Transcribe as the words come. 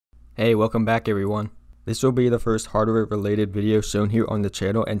Hey, welcome back everyone. This will be the first hardware related video shown here on the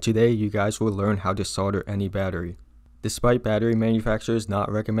channel, and today you guys will learn how to solder any battery. Despite battery manufacturers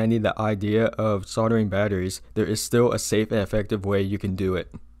not recommending the idea of soldering batteries, there is still a safe and effective way you can do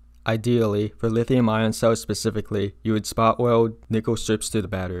it. Ideally, for lithium ion cells specifically, you would spot weld nickel strips to the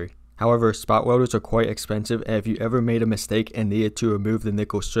battery. However, spot welders are quite expensive, and if you ever made a mistake and needed to remove the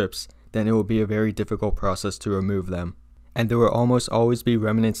nickel strips, then it will be a very difficult process to remove them. And there will almost always be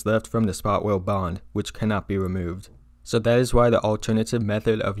remnants left from the spot weld bond, which cannot be removed. So that is why the alternative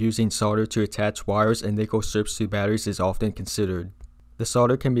method of using solder to attach wires and nickel strips to batteries is often considered. The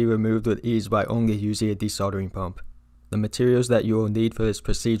solder can be removed with ease by only using a desoldering pump. The materials that you will need for this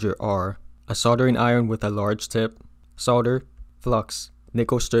procedure are a soldering iron with a large tip, solder, flux,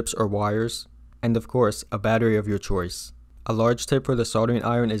 nickel strips or wires, and of course, a battery of your choice. A large tip for the soldering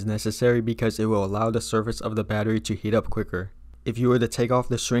iron is necessary because it will allow the surface of the battery to heat up quicker. If you were to take off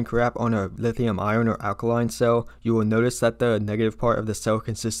the shrink wrap on a lithium ion or alkaline cell, you will notice that the negative part of the cell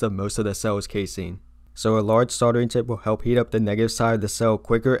consists of most of the cell's casing. So a large soldering tip will help heat up the negative side of the cell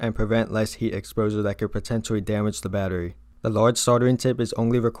quicker and prevent less heat exposure that could potentially damage the battery. The large soldering tip is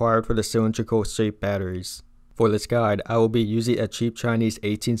only required for the cylindrical shaped batteries. For this guide, I will be using a cheap Chinese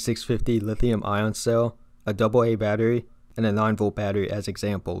 18650 lithium ion cell, a AA battery, and a 9-volt battery as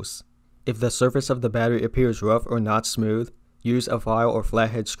examples. If the surface of the battery appears rough or not smooth, use a file or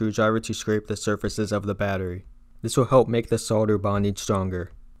flathead screwdriver to scrape the surfaces of the battery. This will help make the solder bonding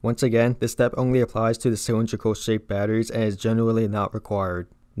stronger. Once again, this step only applies to the cylindrical shaped batteries and is generally not required.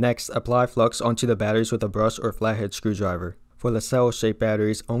 Next, apply flux onto the batteries with a brush or flathead screwdriver. For the cell-shaped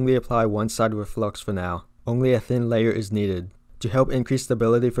batteries, only apply one side with flux for now. Only a thin layer is needed. To help increase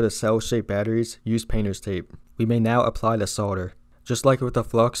stability for the cell-shaped batteries, use painter's tape. We may now apply the solder. Just like with the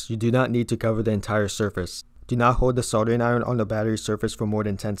flux, you do not need to cover the entire surface. Do not hold the soldering iron on the battery surface for more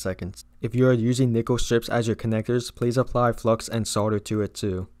than 10 seconds. If you are using nickel strips as your connectors, please apply flux and solder to it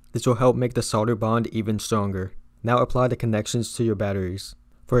too. This will help make the solder bond even stronger. Now apply the connections to your batteries.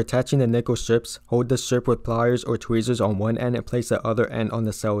 For attaching the nickel strips, hold the strip with pliers or tweezers on one end and place the other end on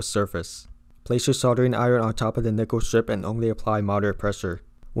the cell's surface. Place your soldering iron on top of the nickel strip and only apply moderate pressure.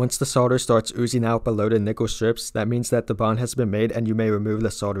 Once the solder starts oozing out below the nickel strips, that means that the bond has been made and you may remove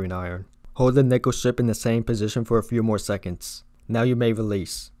the soldering iron. Hold the nickel strip in the same position for a few more seconds. Now you may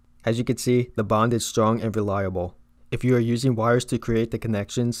release. As you can see, the bond is strong and reliable. If you are using wires to create the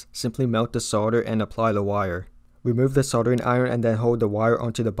connections, simply melt the solder and apply the wire. Remove the soldering iron and then hold the wire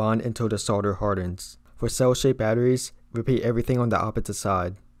onto the bond until the solder hardens. For cell-shaped batteries, repeat everything on the opposite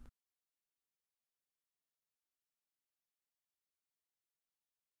side.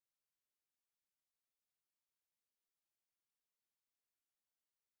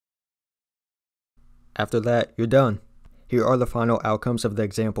 After that, you're done. Here are the final outcomes of the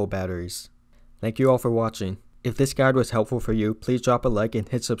example batteries. Thank you all for watching. If this guide was helpful for you, please drop a like and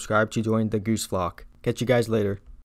hit subscribe to join the Goose flock. Catch you guys later.